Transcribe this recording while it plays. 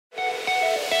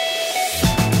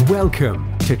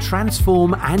Welcome to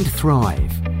Transform and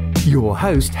Thrive. Your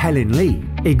host, Helen Lee,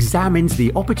 examines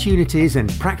the opportunities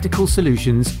and practical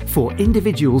solutions for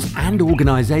individuals and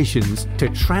organizations to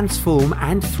transform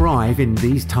and thrive in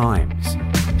these times.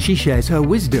 She shares her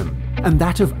wisdom and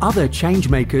that of other change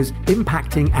makers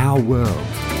impacting our world.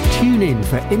 Tune in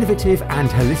for innovative and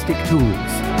holistic tools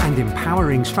and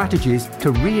empowering strategies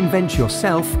to reinvent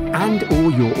yourself and or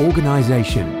your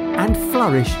organization and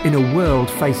flourish in a world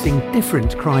facing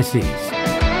different crises.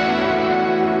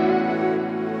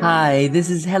 Hi, this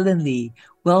is Helen Lee.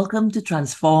 Welcome to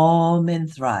Transform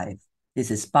and Thrive. This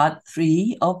is part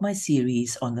 3 of my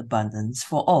series on abundance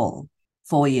for all.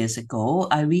 4 years ago,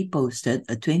 I reposted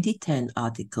a 2010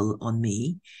 article on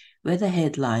me where the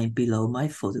headline below my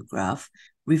photograph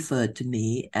referred to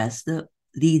me as the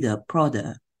leader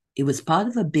prodder. It was part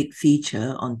of a big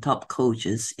feature on top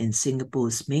coaches in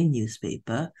Singapore's main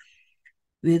newspaper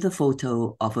with a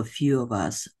photo of a few of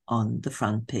us on the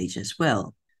front page as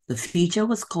well. The feature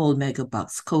was called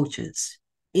Megabucks Coaches.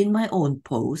 In my own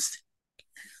post,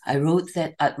 I wrote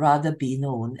that I'd rather be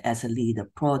known as a leader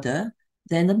prodder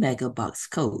than a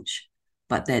Megabucks coach,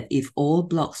 but that if all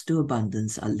blocks to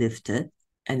abundance are lifted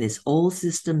and as all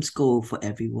systems go for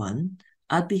everyone,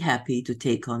 I'd be happy to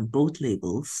take on both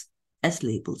labels as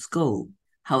labels go.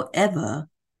 However,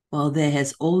 while there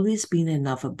has always been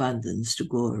enough abundance to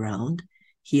go around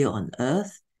here on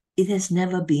Earth, it has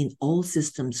never been all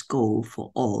systems go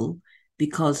for all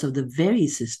because of the very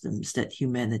systems that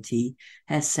humanity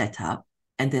has set up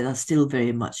and that are still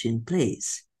very much in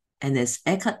place. And as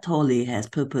Eckhart Tolle has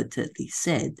purportedly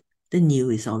said, the new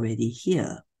is already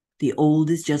here. The old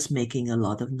is just making a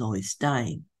lot of noise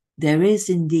dying. There is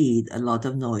indeed a lot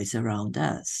of noise around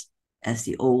us as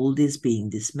the old is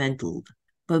being dismantled,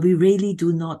 but we really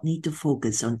do not need to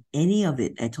focus on any of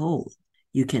it at all.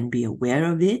 You can be aware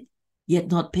of it,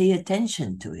 yet not pay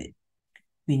attention to it.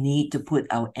 We need to put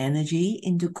our energy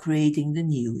into creating the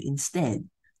new instead,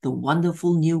 the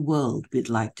wonderful new world we'd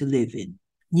like to live in.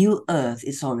 New Earth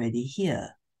is already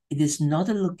here. It is not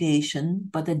a location,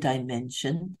 but a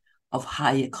dimension of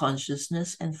higher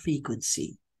consciousness and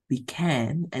frequency. We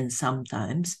can, and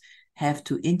sometimes, have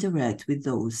to interact with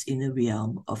those in a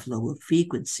realm of lower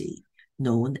frequency,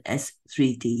 known as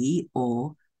 3D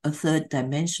or a third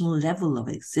dimensional level of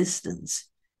existence,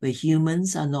 where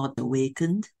humans are not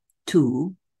awakened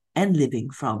to and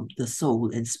living from the soul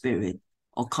and spirit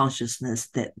or consciousness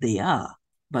that they are,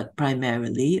 but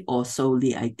primarily or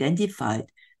solely identified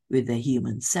with the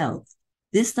human self.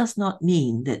 This does not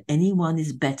mean that anyone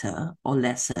is better or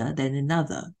lesser than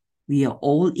another. We are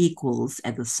all equals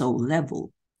at the soul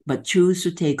level, but choose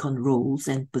to take on roles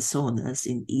and personas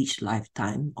in each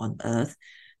lifetime on Earth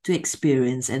to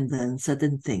experience and learn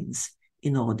certain things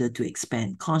in order to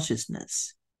expand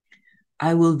consciousness.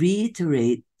 I will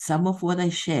reiterate some of what I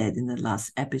shared in the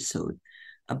last episode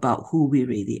about who we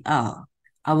really are.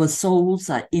 Our souls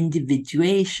are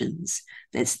individuations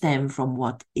that stem from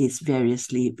what is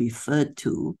variously referred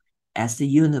to as the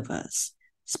universe,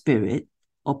 spirit,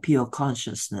 or pure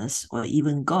consciousness, or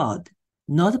even God.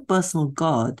 Not a personal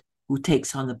God who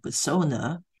takes on a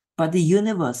persona, but the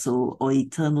universal or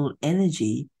eternal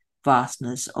energy,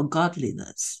 vastness, or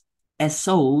godliness. As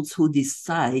souls who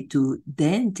decide to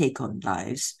then take on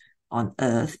lives on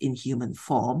Earth in human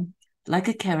form, like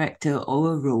a character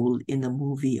or a role in a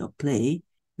movie or play,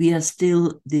 we are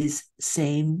still this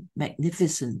same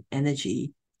magnificent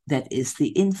energy that is the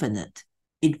infinite.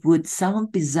 It would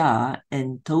sound bizarre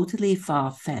and totally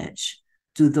far-fetched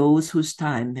to those whose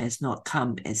time has not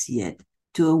come as yet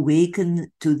to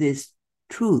awaken to this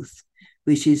truth,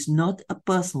 which is not a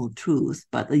personal truth,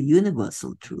 but a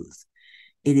universal truth.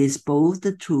 It is both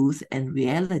the truth and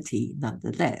reality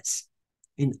nonetheless.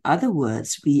 In other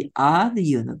words, we are the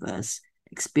universe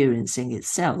experiencing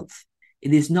itself.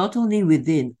 It is not only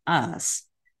within us,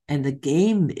 and the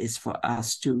game is for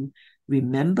us to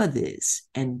remember this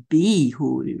and be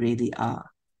who we really are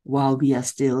while we are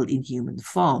still in human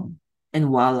form. And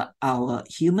while our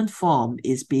human form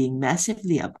is being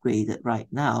massively upgraded right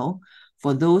now,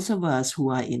 for those of us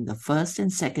who are in the first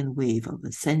and second wave of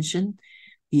ascension,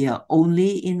 we are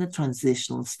only in the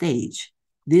transitional stage.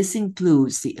 This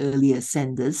includes the early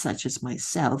ascenders such as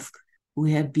myself, who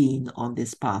have been on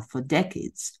this path for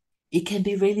decades. It can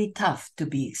be really tough to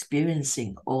be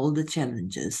experiencing all the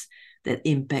challenges that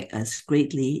impact us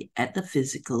greatly at the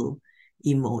physical,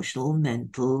 emotional,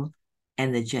 mental,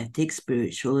 energetic,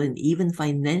 spiritual, and even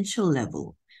financial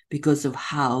level because of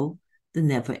how the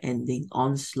never-ending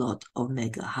onslaught of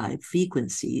mega high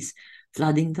frequencies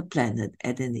flooding the planet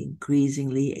at an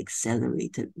increasingly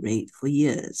accelerated rate for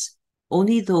years.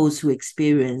 Only those who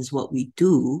experience what we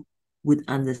do would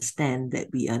understand that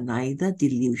we are neither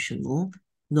delusional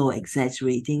nor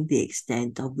exaggerating the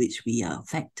extent of which we are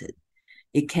affected.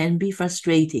 It can be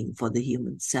frustrating for the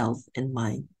human self and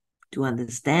mind to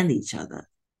understand each other.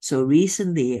 So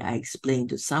recently, I explained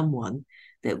to someone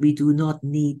that we do not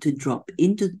need to drop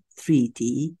into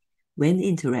 3D when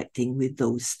interacting with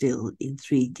those still in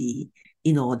 3D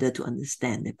in order to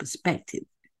understand their perspective.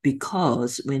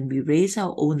 Because when we raise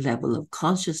our own level of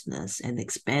consciousness and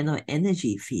expand our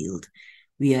energy field,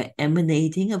 we are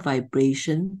emanating a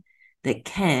vibration that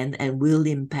can and will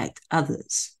impact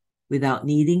others without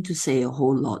needing to say a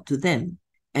whole lot to them.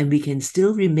 And we can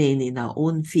still remain in our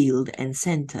own field and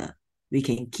center. We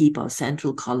can keep our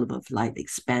central column of light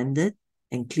expanded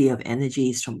and clear of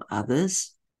energies from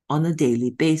others on a daily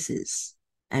basis.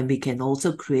 And we can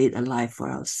also create a life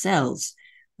for ourselves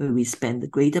where we spend the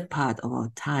greater part of our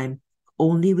time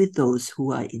only with those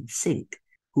who are in sync,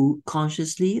 who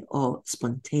consciously or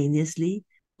spontaneously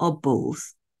or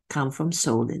both come from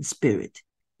soul and spirit.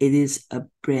 It is a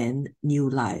brand new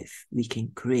life we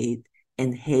can create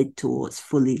and head towards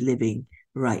fully living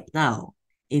right now.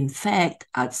 In fact,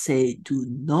 I'd say do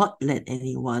not let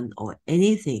anyone or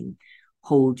anything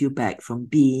hold you back from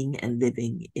being and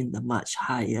living in the much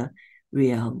higher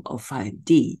realm of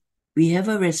 5D. We have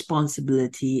a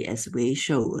responsibility as way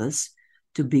showers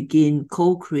to begin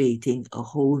co-creating a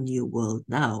whole new world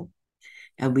now.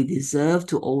 And we deserve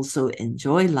to also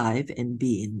enjoy life and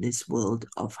be in this world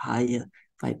of higher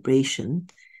vibration,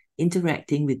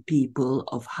 interacting with people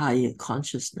of higher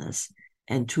consciousness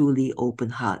and truly open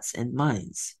hearts and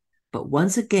minds. But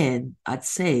once again, I'd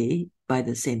say, by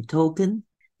the same token,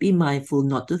 be mindful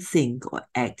not to think or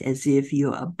act as if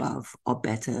you're above or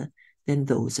better than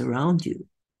those around you.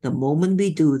 The moment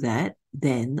we do that,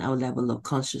 then our level of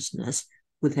consciousness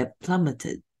would have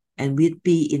plummeted and we'd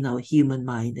be in our human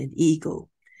mind and ego.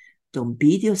 Don't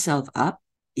beat yourself up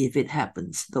if it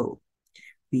happens, though.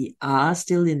 We are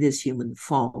still in this human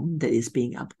form that is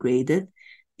being upgraded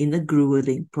in a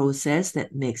grueling process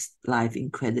that makes life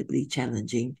incredibly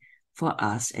challenging for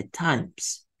us at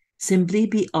times. Simply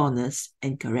be honest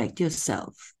and correct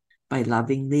yourself by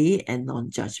lovingly and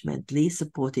non-judgmentally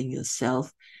supporting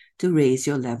yourself to raise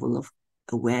your level of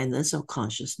awareness or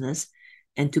consciousness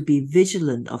and to be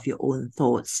vigilant of your own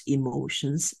thoughts,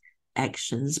 emotions,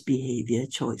 actions, behavior,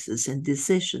 choices, and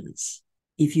decisions.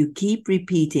 If you keep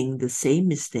repeating the same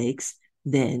mistakes,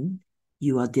 then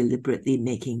you are deliberately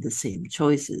making the same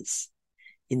choices,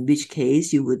 in which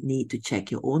case you would need to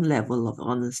check your own level of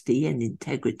honesty and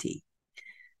integrity.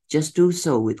 Just do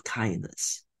so with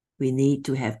kindness. We need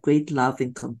to have great love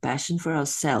and compassion for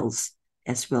ourselves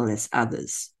as well as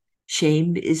others.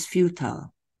 Shame is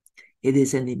futile. It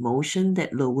is an emotion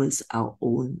that lowers our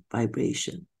own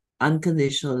vibration.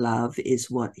 Unconditional love is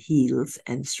what heals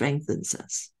and strengthens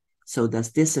us. So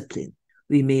does discipline.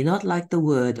 We may not like the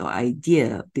word or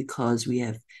idea because we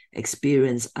have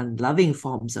experienced unloving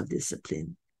forms of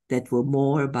discipline that were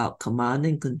more about command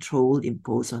and control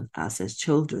imposed on us as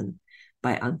children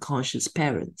by unconscious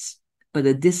parents. But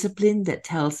a discipline that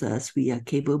tells us we are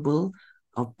capable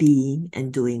of being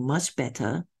and doing much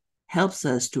better helps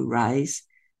us to rise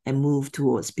and move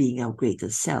towards being our greater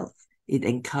self. It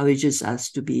encourages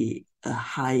us to be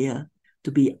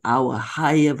our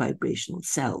higher vibrational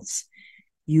selves.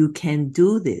 You can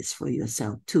do this for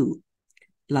yourself too.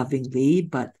 Lovingly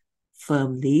but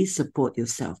firmly support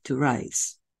yourself to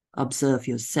rise. Observe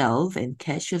yourself and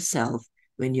catch yourself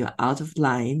when you're out of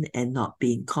line and not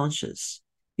being conscious.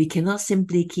 We cannot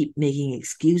simply keep making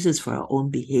excuses for our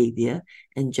own behavior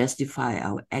and justify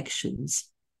our actions.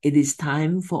 It is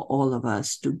time for all of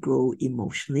us to grow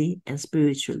emotionally and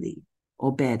spiritually,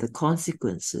 or bear the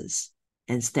consequences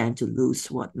and stand to lose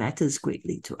what matters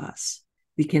greatly to us.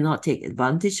 We cannot take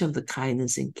advantage of the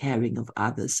kindness and caring of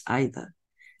others either.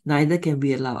 Neither can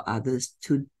we allow others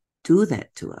to do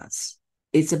that to us.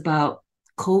 It's about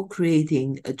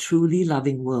co-creating a truly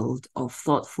loving world of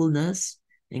thoughtfulness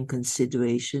and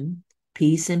consideration,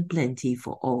 peace and plenty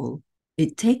for all.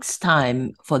 It takes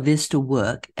time for this to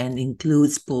work and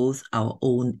includes both our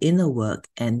own inner work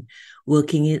and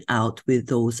working it out with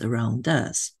those around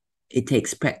us. It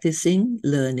takes practicing,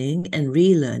 learning, and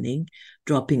relearning,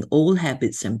 dropping old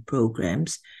habits and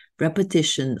programs,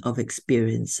 repetition of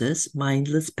experiences,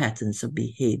 mindless patterns of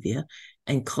behavior,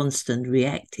 and constant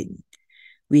reacting.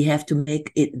 We have to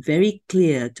make it very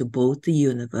clear to both the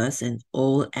universe and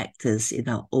all actors in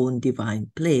our own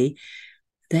divine play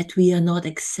that we are not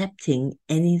accepting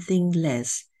anything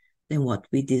less than what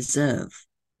we deserve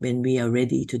when we are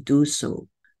ready to do so.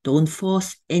 Don't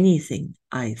force anything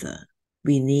either.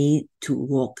 We need to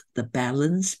walk the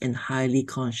balanced and highly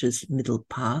conscious middle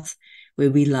path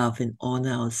where we love and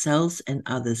honor ourselves and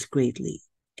others greatly,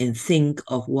 and think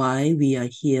of why we are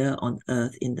here on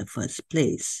earth in the first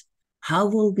place. How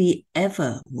will we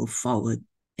ever move forward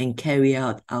and carry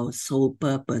out our sole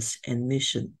purpose and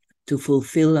mission to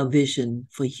fulfill our vision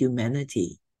for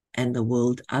humanity and the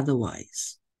world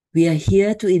otherwise? We are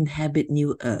here to inhabit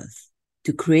New Earth,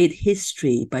 to create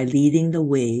history by leading the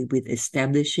way with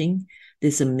establishing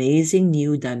this amazing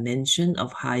new dimension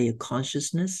of higher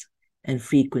consciousness and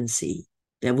frequency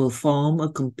that will form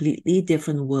a completely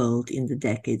different world in the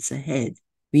decades ahead.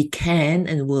 We can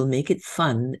and will make it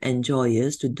fun and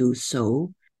joyous to do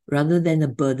so, rather than a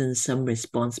burdensome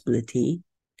responsibility,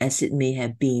 as it may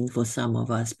have been for some of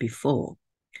us before.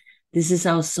 This is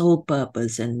our sole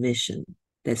purpose and mission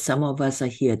that some of us are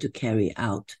here to carry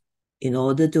out in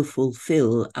order to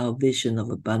fulfill our vision of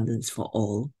abundance for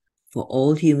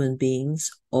all human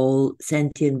beings, all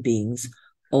sentient beings,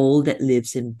 all that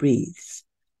lives and breathes.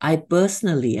 I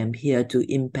personally am here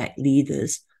to impact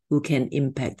leaders who can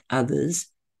impact others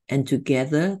and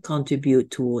together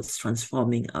contribute towards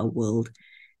transforming our world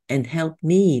and help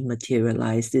me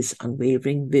materialize this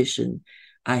unwavering vision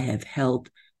I have held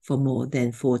for more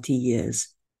than 40 years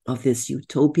of this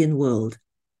utopian world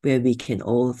where we can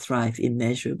all thrive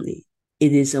immeasurably.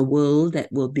 It is a world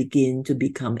that will begin to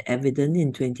become evident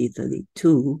in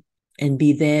 2032 and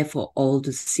be there for all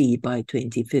to see by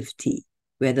 2050,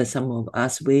 whether some of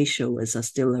us way showers are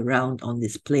still around on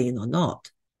this plane or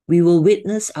not. We will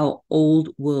witness our old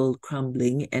world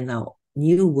crumbling and our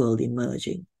new world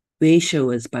emerging. Way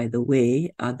showers, by the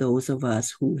way, are those of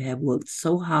us who have worked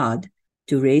so hard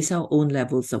to raise our own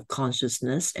levels of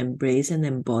consciousness, embrace and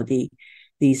embody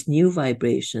these new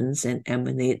vibrations, and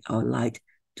emanate our light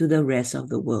to the rest of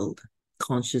the world,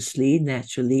 consciously,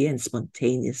 naturally, and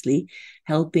spontaneously,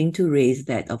 helping to raise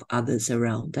that of others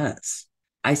around us.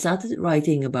 I started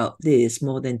writing about this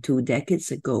more than 2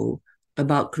 decades ago,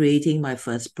 about creating my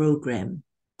first program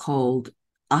called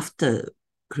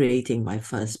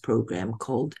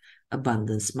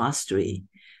Abundance Mastery,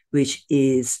 which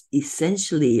is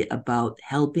essentially about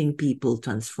helping people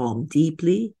transform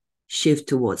deeply, shift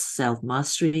towards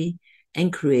self-mastery,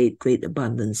 and create great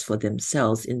abundance for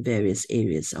themselves in various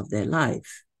areas of their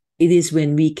life. It is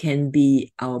when we can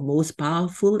be our most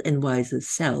powerful and wisest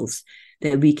selves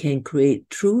that we can create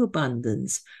true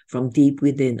abundance from deep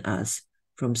within us,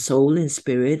 from soul and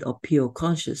spirit or pure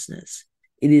consciousness.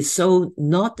 It is so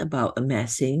not about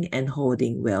amassing and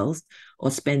hoarding wealth or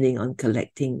spending on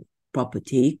collecting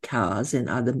property, cars, and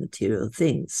other material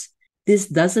things. This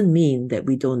doesn't mean that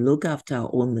we don't look after our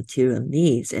own material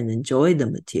needs and enjoy the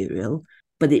material,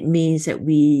 but it means that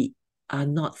we are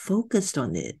not focused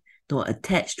on it, nor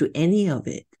attached to any of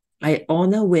it. I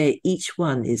honor where each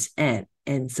one is at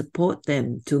and support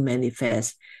them to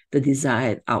manifest the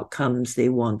desired outcomes they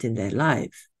want in their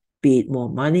life, be it more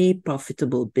money,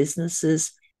 profitable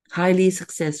businesses, highly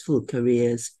successful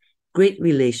careers, great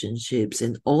relationships,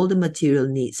 and all the material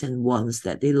needs and wants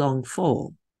that they long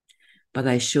for. But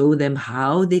I show them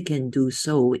how they can do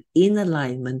so in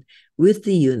alignment with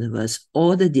the universe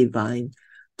or the divine,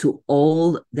 to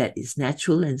all that is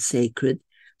natural and sacred,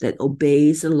 that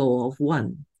obeys the law of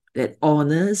one, that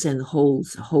honors and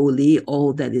holds holy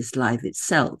all that is life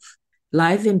itself.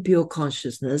 Life and pure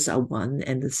consciousness are one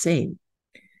and the same.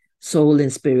 Soul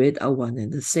and spirit are one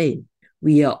and the same.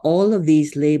 We are all of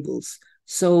these labels.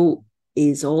 So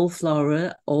is all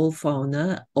flora, all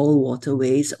fauna, all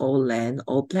waterways, all land,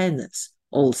 all planets,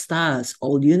 all stars,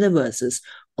 all universes,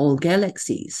 all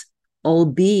galaxies, all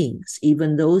beings,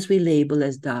 even those we label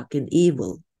as dark and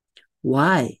evil.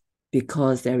 Why?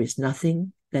 Because there is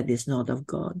nothing that is not of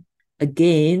God.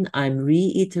 Again, I'm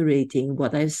reiterating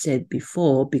what I've said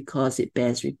before because it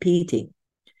bears repeating.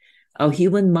 Our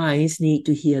human minds need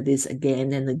to hear this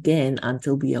again and again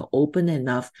until we are open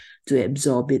enough to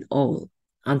absorb it all,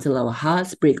 until our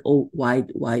hearts break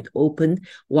wide open,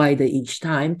 wider each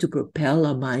time, to propel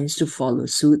our minds to follow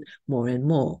suit more and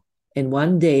more. And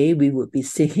one day we would be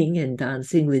singing and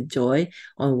dancing with joy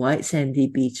on white sandy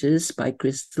beaches by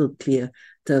crystal clear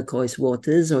turquoise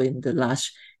waters, or in the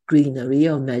lush greenery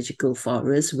or magical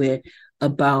forests where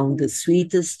abound the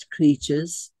sweetest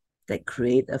creatures that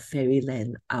create a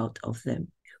fairyland out of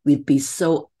them. We'd be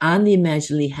so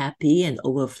unimaginably happy and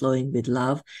overflowing with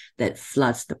love that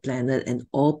floods the planet, and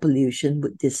all pollution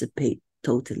would dissipate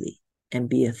totally and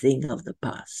be a thing of the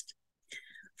past.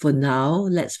 For now,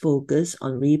 let's focus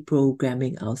on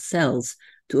reprogramming ourselves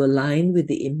to align with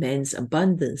the immense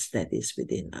abundance that is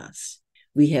within us.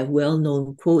 We have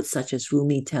well-known quotes such as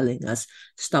Rumi telling us,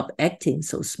 "Stop acting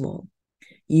so small.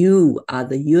 You are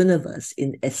the universe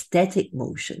in ecstatic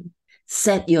motion.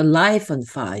 Set your life on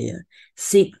fire.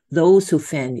 Seek those who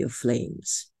fan your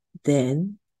flames.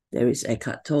 Then there is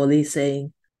Eckhart Tolle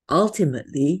saying,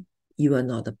 ultimately, you are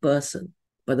not a person,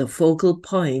 but a focal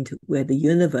point where the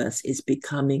universe is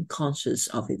becoming conscious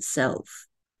of itself.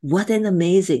 What an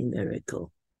amazing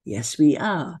miracle. Yes, we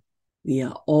are. We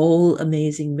are all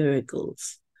amazing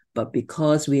miracles. But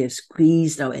because we have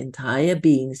squeezed our entire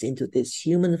beings into this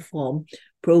human form,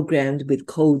 programmed with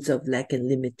codes of lack and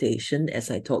limitation,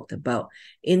 as I talked about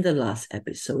in the last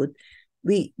episode,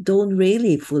 we don't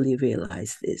really fully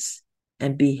realize this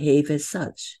and behave as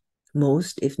such,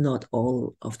 most, if not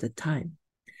all, of the time.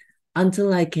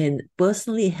 Until I can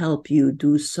personally help you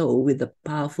do so with the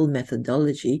powerful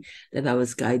methodology that I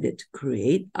was guided to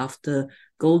create after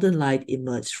golden light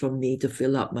emerged from me to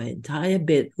fill up my entire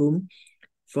bedroom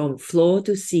from floor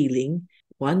to ceiling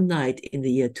one night in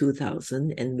the year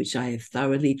 2000, and which I have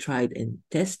thoroughly tried and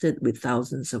tested with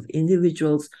thousands of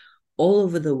individuals all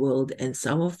over the world and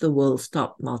some of the world's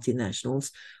top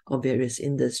multinationals of various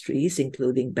industries,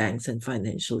 including banks and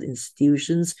financial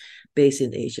institutions based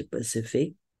in Asia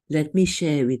Pacific. Let me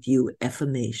share with you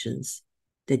affirmations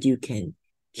that you can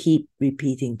keep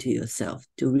repeating to yourself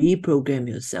to reprogram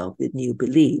yourself with new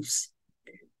beliefs.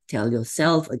 Tell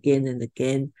yourself again and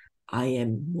again, I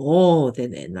am more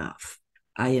than enough.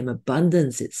 I am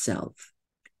abundance itself.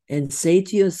 And say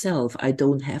to yourself, I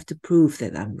don't have to prove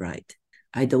that I'm right.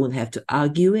 I don't have to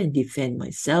argue and defend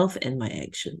myself and my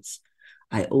actions.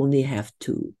 I only have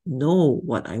to know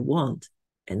what I want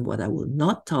and what I will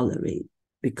not tolerate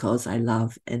because I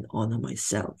love and honor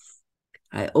myself.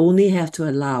 I only have to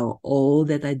allow all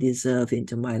that I deserve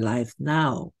into my life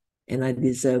now, and I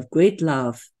deserve great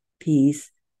love, peace,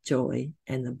 joy,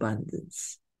 and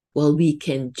abundance. While we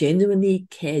can genuinely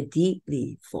care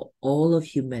deeply for all of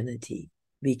humanity,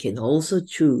 we can also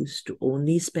choose to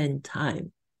only spend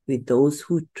time with those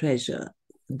who treasure,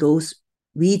 those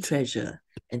we treasure,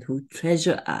 and who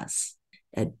treasure us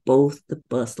at both the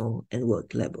personal and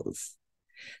work levels.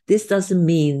 This doesn't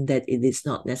mean that it is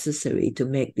not necessary to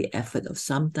make the effort of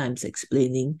sometimes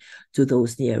explaining to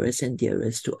those nearest and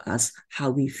dearest to us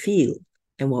how we feel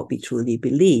and what we truly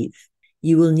believe.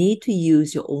 You will need to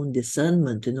use your own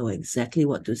discernment to know exactly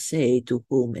what to say to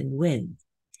whom and when.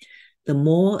 The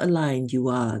more aligned you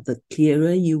are, the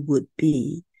clearer you would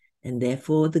be, and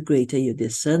therefore the greater your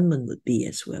discernment would be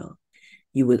as well.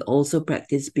 You would also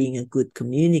practice being a good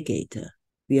communicator.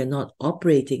 We are not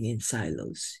operating in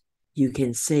silos. You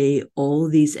can say all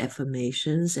these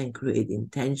affirmations and create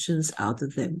intentions out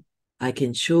of them. I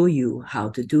can show you how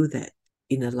to do that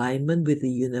in alignment with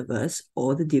the universe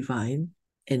or the divine,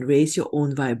 and raise your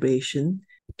own vibration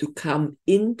to come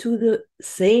into the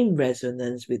same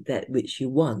resonance with that which you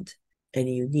want. And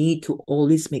you need to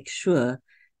always make sure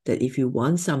that if you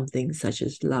want something such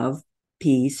as love,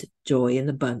 peace, joy, and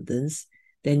abundance,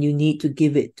 then you need to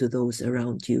give it to those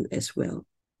around you as well,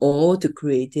 or to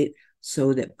create it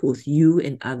so that both you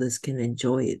and others can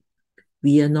enjoy it.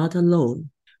 We are not alone.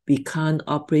 We can't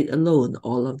operate alone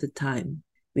all of the time.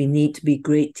 We need to be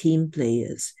great team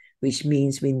players, which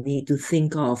means we need to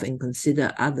think of and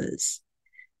consider others.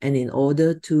 And in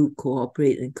order to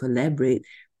cooperate and collaborate,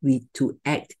 to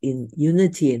act in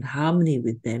unity and harmony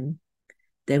with them,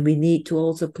 then we need to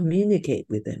also communicate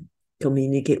with them,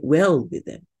 communicate well with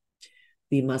them.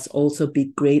 We must also be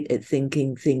great at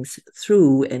thinking things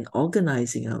through and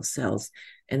organizing ourselves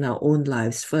and our own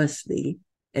lives firstly,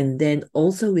 and then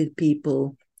also with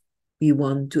people we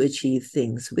want to achieve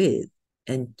things with,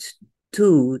 and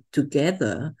two,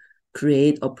 together,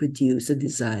 create or produce the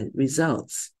desired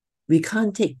results. We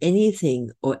can't take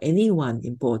anything or anyone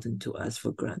important to us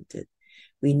for granted.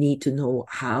 We need to know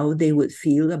how they would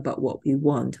feel about what we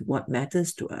want, what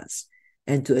matters to us,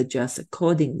 and to adjust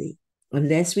accordingly.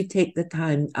 Unless we take the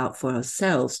time out for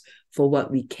ourselves, for what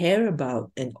we care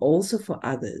about, and also for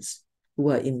others who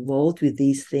are involved with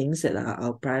these things that are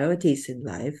our priorities in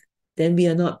life, then we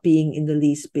are not being in the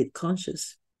least bit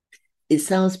conscious. It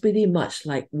sounds pretty much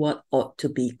like what ought to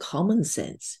be common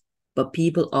sense, but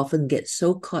people often get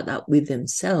so caught up with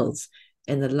themselves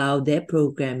and allow their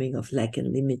programming of lack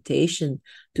and limitation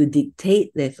to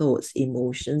dictate their thoughts,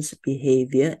 emotions,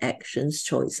 behavior, actions,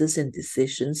 choices, and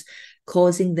decisions,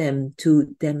 causing them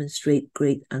to demonstrate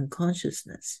great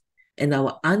unconsciousness. And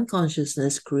our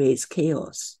unconsciousness creates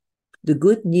chaos. The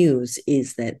good news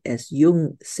is that, as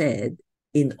Jung said,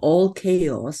 in all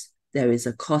chaos, there is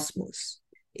a cosmos.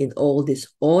 In all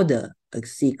disorder, a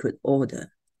secret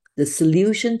order. The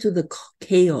solution to the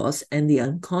chaos and the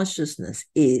unconsciousness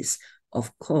is,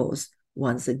 of course,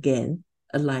 once again,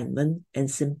 alignment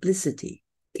and simplicity.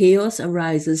 Chaos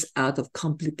arises out of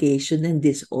complication and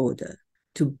disorder.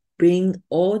 To bring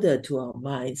order to our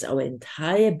minds, our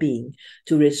entire being,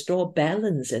 to restore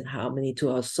balance and harmony to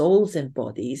our souls and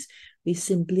bodies, we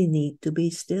simply need to be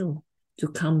still, to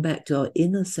come back to our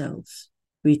inner selves,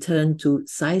 return to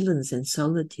silence and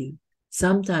solitude.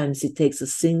 Sometimes it takes a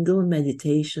single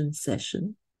meditation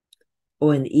session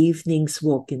or an evening's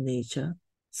walk in nature.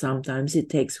 Sometimes it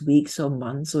takes weeks or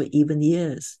months or even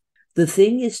years. The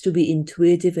thing is to be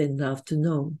intuitive enough to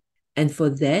know. And for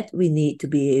that, we need to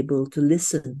be able to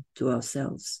listen to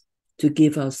ourselves, to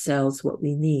give ourselves what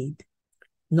we need,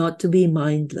 not to be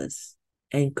mindless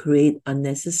and create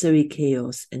unnecessary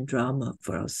chaos and drama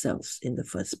for ourselves in the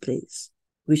first place,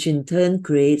 which in turn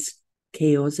creates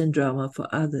chaos and drama for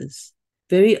others.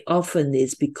 Very often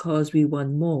it's because we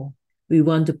want more. We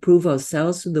want to prove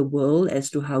ourselves to the world as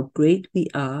to how great we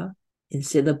are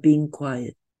instead of being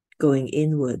quiet, going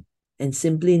inward, and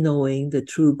simply knowing the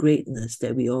true greatness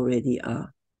that we already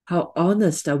are. How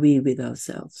honest are we with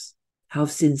ourselves? How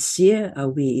sincere are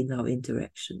we in our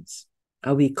interactions?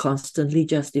 Are we constantly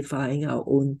justifying our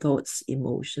own thoughts,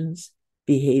 emotions,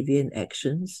 behavior, and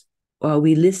actions? Or are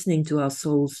we listening to our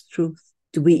soul's truth?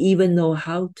 Do we even know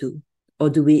how to? Or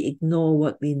do we ignore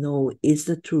what we know is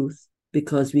the truth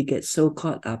because we get so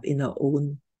caught up in our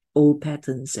own old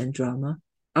patterns and drama?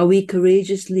 Are we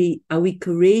courageous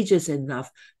enough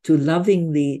to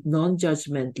lovingly,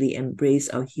 non-judgmentally embrace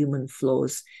our human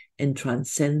flaws and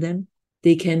transcend them?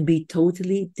 They can be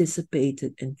totally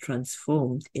dissipated and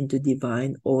transformed into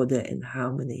divine order and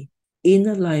harmony, in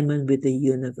alignment with the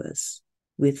universe,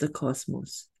 with the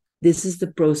cosmos. This is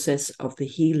the process of the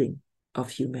healing of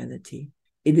humanity.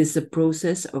 It is the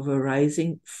process of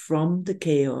arising from the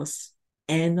chaos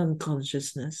and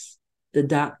unconsciousness, the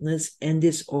darkness and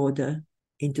disorder,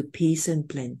 into peace and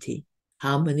plenty,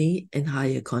 harmony and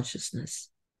higher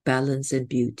consciousness, balance and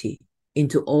beauty,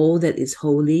 into all that is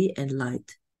holy and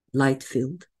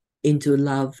light-filled, into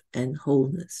love and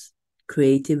wholeness,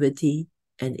 creativity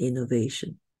and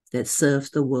innovation that serves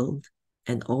the world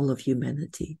and all of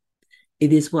humanity.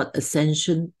 It is what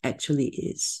ascension actually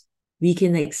is. We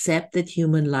can accept that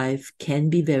human life can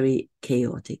be very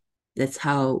chaotic. That's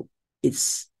how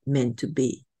it's meant to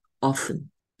be,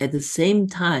 often. At the same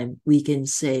time, we can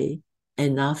say,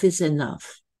 enough is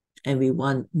enough, and we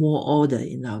want more order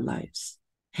in our lives.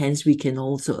 Hence, we can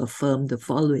also affirm the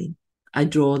following. I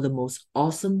draw the most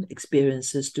awesome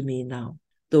experiences to me now,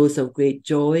 those of great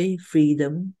joy,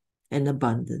 freedom, and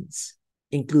abundance,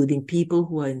 including people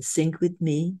who are in sync with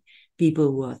me,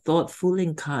 people who are thoughtful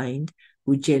and kind,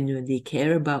 who genuinely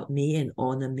care about me and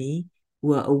honor me,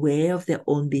 who are aware of their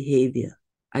own behavior.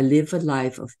 I live a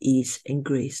life of ease and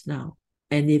grace now.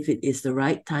 And if it is the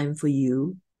right time for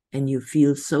you and you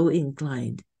feel so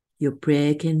inclined, your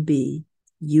prayer can be,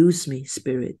 use me,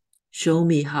 Spirit. Show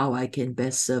me how I can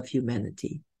best serve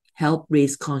humanity, help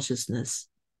raise consciousness,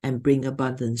 and bring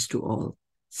abundance to all.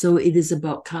 So it is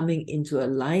about coming into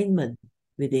alignment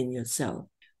within yourself,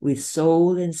 with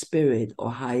soul and spirit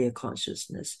or higher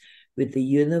consciousness, with the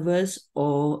universe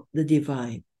or the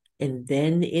divine, and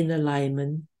then in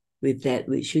alignment with that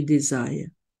which you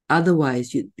desire.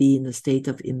 Otherwise, you'd be in a state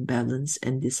of imbalance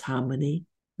and disharmony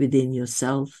within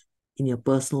yourself, in your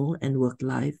personal and work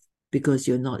life, because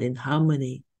you're not in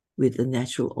harmony with the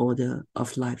natural order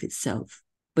of life itself.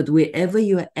 But wherever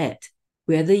you're at,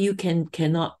 whether you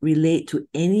cannot relate to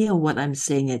any of what I'm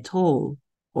saying at all,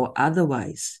 or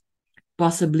otherwise,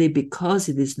 possibly because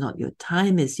it is not your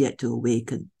time as yet to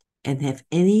awaken and have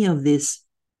any of this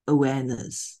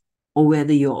awareness, or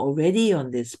whether you're already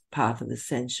on this path of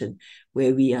ascension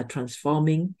where we are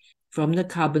transforming from the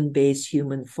carbon-based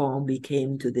human form we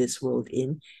came to this world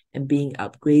in and being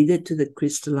upgraded to the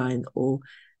crystalline or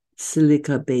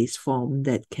silica-based form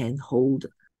that can hold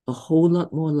a whole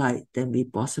lot more light than we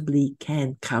possibly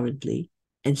can currently,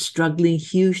 and struggling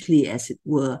hugely, as it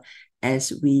were,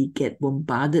 as we get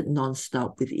bombarded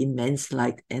nonstop with immense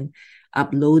light and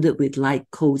uploaded with light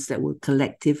codes that will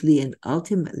collectively and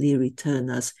ultimately return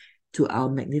us to our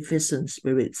magnificent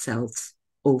spirit selves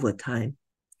over time.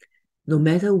 No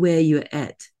matter where you're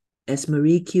at, as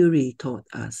Marie Curie taught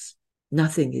us,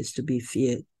 nothing is to be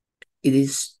feared. It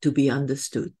is to be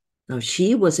understood. Now,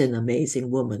 she was an amazing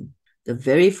woman, the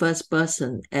very first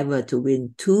person ever to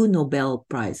win 2 Nobel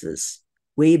Prizes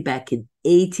way back in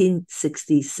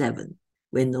 1867,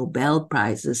 when Nobel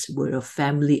Prizes were a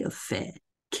family affair.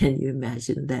 Can you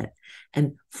imagine that?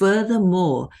 And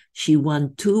furthermore, she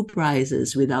won 2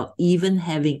 prizes without even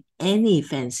having any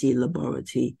fancy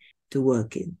laboratory to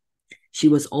work in. She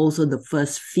was also the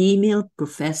first female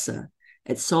professor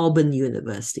at Sorbonne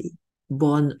University,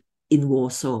 born in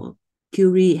Warsaw.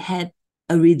 Curie had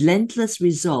a relentless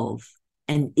resolve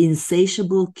and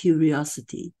insatiable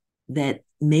curiosity that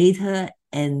made her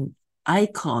an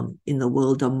icon in the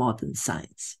world of modern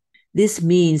science. This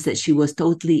means that she was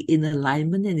totally in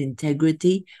alignment and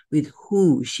integrity with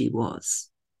who she was,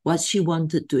 what she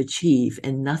wanted to achieve,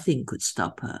 and nothing could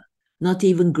stop her. Not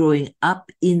even growing up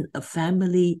in a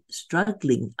family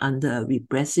struggling under a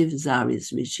repressive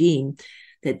Tsarist regime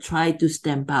that tried to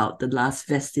stamp out the last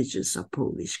vestiges of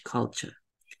Polish culture.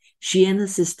 She and her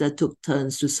sister took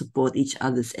turns to support each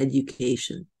other's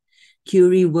education.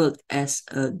 Curie worked as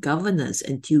a governess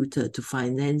and tutor to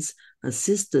finance her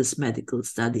sister's medical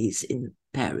studies in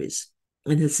Paris,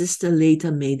 and her sister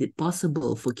later made it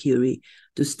possible for Curie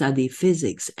to study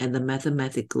physics and the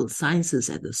mathematical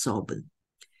sciences at the Sorbonne.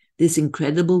 This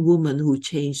incredible woman who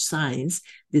changed science,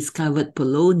 discovered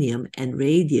polonium and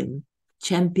radium,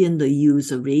 championed the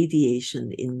use of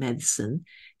radiation in medicine,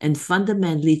 and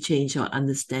fundamentally changed our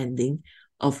understanding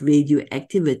of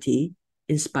radioactivity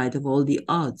in spite of all the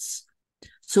odds.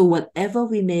 So whatever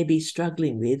we may be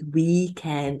struggling with, we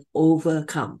can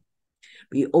overcome.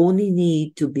 We only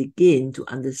need to begin to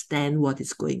understand what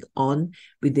is going on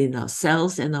within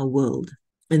ourselves and our world.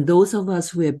 And those of us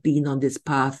who have been on this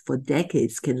path for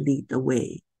decades can lead the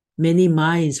way. Many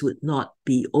minds would not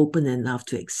be open enough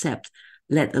to accept,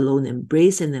 let alone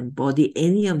embrace and embody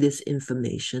any of this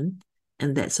information,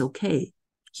 and that's okay.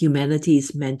 Humanity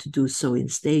is meant to do so in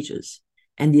stages,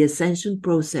 and the ascension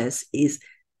process is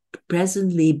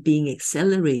presently being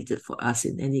accelerated for us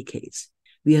in any case.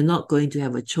 We are not going to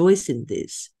have a choice in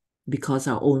this because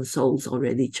our own souls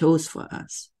already chose for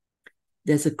us.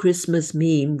 There's a Christmas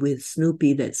meme with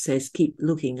Snoopy that says, "Keep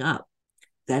looking up."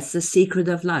 That's the secret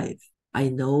of life. I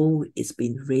know it's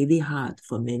been really hard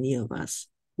for many of us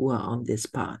who are on this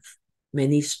path.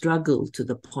 Many struggle to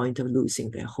the point of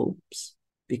losing their hopes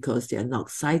because they are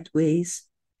knocked sideways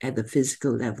at the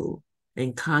physical level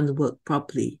and can't work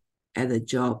properly at a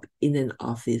job in an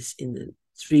office in the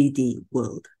 3D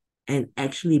world and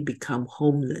actually become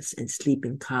homeless and sleep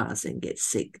in cars and get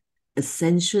sick.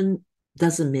 Ascension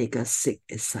doesn't make us sick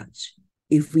as such.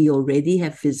 If we already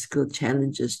have physical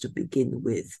challenges to begin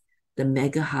with, the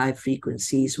mega high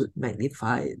frequencies would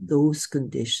magnify those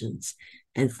conditions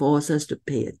and force us to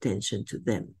pay attention to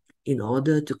them in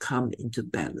order to come into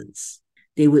balance.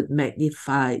 They would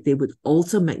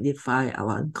also magnify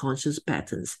our unconscious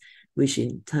patterns, which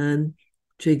in turn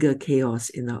trigger chaos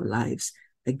in our lives,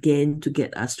 again to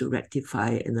get us to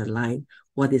rectify and align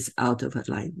what is out of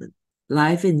alignment.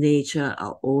 Life and nature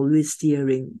are always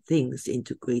steering things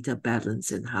into greater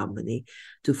balance and harmony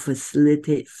to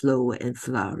facilitate flow and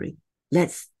flowering.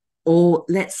 Let's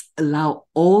allow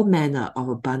all manner of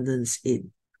abundance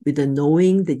in, with the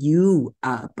knowing that you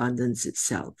are abundance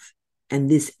itself. And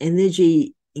this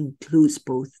energy includes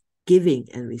both giving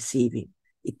and receiving.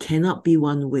 It cannot be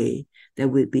one way. There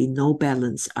will be no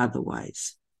balance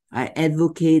otherwise. I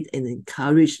advocate and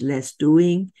encourage less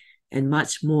doing and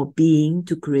much more being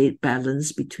to create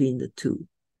balance between the two.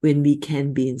 When we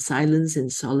can be in silence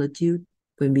and solitude,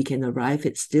 when we can arrive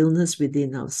at stillness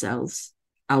within ourselves,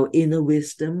 our inner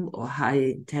wisdom or higher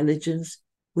intelligence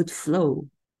would flow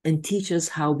and teach us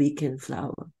how we can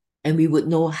flower. And we would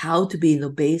know how to be in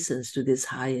obeisance to this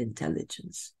higher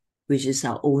intelligence, which is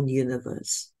our own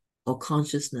universe or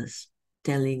consciousness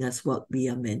telling us what we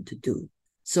are meant to do.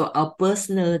 So our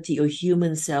personality or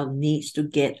human self needs to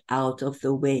get out of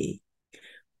the way.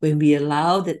 When we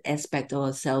allow that aspect of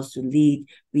ourselves to lead,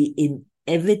 we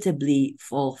inevitably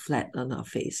fall flat on our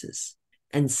faces.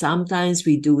 And sometimes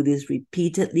we do this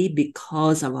repeatedly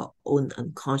because of our own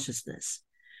unconsciousness,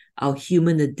 our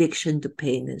human addiction to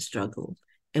pain and struggle.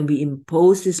 And we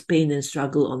impose this pain and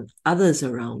struggle on others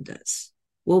around us.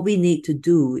 What we need to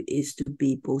do is to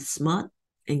be both smart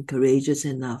and courageous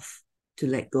enough to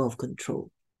let go of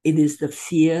control. It is the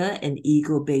fear and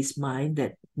ego-based mind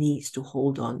that needs to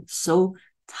hold on so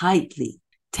tightly,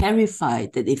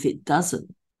 terrified that if it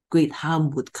doesn't, great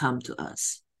harm would come to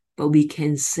us. But we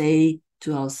can say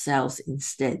to ourselves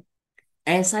instead,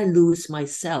 as I lose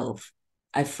myself,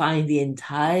 I find the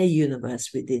entire universe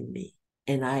within me,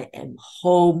 and I am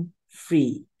home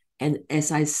free. And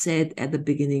as I said at the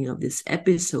beginning of this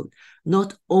episode,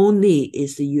 not only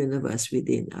is the universe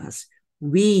within us,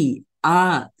 we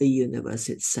are the universe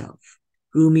itself.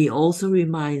 Rumi also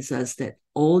reminds us that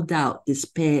all doubt,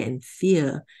 despair, and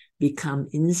fear become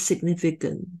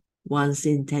insignificant once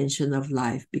the intention of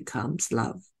life becomes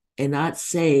love. And I'd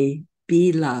say,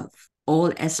 be love,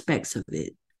 all aspects of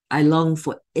it. I long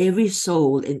for every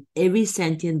soul and every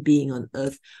sentient being on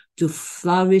earth to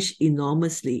flourish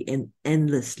enormously and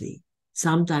endlessly.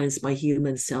 Sometimes my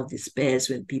human self despairs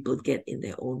when people get in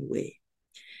their own way.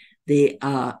 They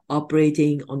are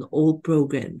operating on old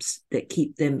programs that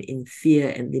keep them in fear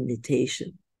and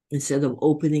limitation, instead of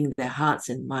opening their hearts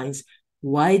and minds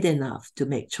wide enough to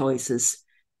make choices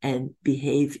and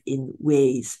behave in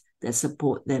ways that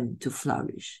support them to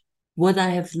flourish. What I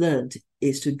have learned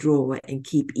is to draw and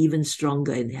keep even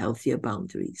stronger and healthier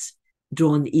boundaries,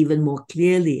 drawn even more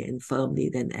clearly and firmly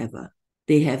than ever.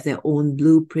 They have their own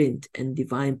blueprint and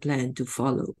divine plan to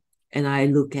follow, and I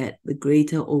look at the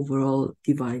greater overall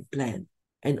divine plan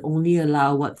and only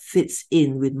allow what fits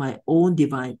in with my own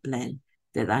divine plan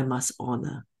that I must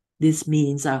honor. This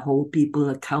means I hold people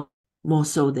accountable more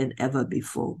so than ever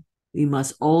before. We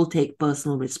must all take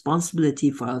personal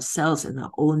responsibility for ourselves and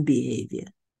our own behavior.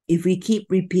 If we keep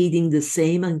repeating the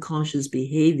same unconscious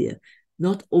behavior,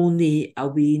 not only are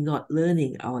we not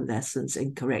learning our lessons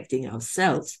and correcting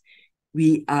ourselves,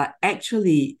 we are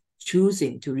actually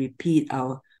choosing to repeat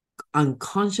our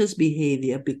unconscious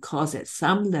behavior because at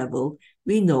some level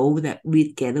we know that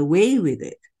we'd get away with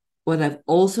it. What I've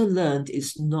also learned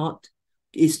is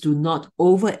to not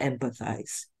over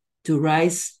empathize, to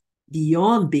rise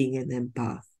beyond being an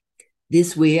empath.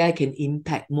 This way I can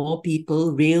impact more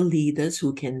people, real leaders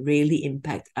who can really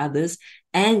impact others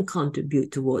and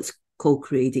contribute towards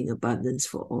co-creating abundance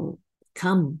for all.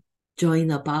 Come,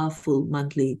 join our powerful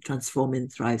monthly Transform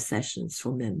and Thrive sessions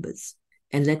for members,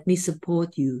 and let me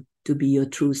support you to be your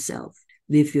true self,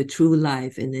 live your true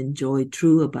life, and enjoy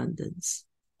true abundance,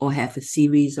 or have a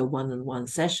series of one-on-one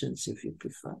sessions if you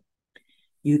prefer.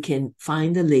 You can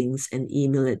find the links and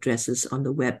email addresses on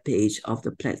the webpage of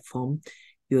the platform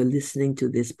you're listening to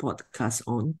this podcast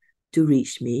on to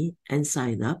reach me and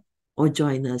sign up, or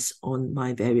join us on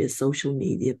my various social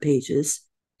media pages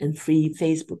and free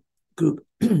Facebook group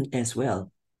as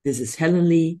well. This is Helen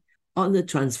Lee on the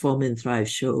Transform and Thrive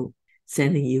show,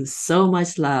 sending you so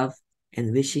much love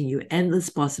and wishing you endless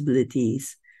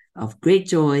possibilities of great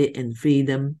joy and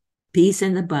freedom, peace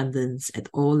and abundance at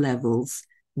all levels,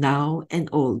 now and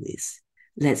always.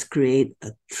 Let's create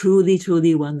a truly,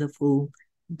 truly wonderful,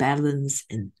 balanced,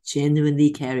 and genuinely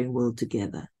caring world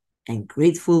together, and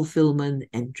great fulfillment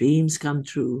and dreams come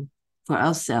true for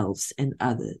ourselves and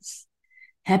others.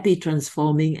 Happy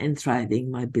transforming and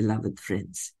thriving, my beloved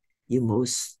friends. You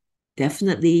most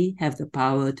definitely have the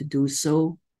power to do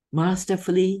so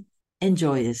masterfully and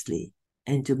joyously,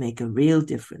 and to make a real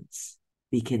difference.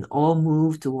 We can all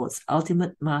move towards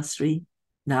ultimate mastery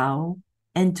now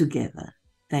and together.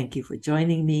 Thank you for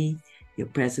joining me. Your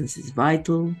presence is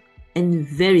vital and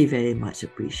very, very much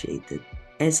appreciated.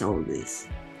 As always,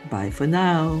 bye for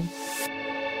now.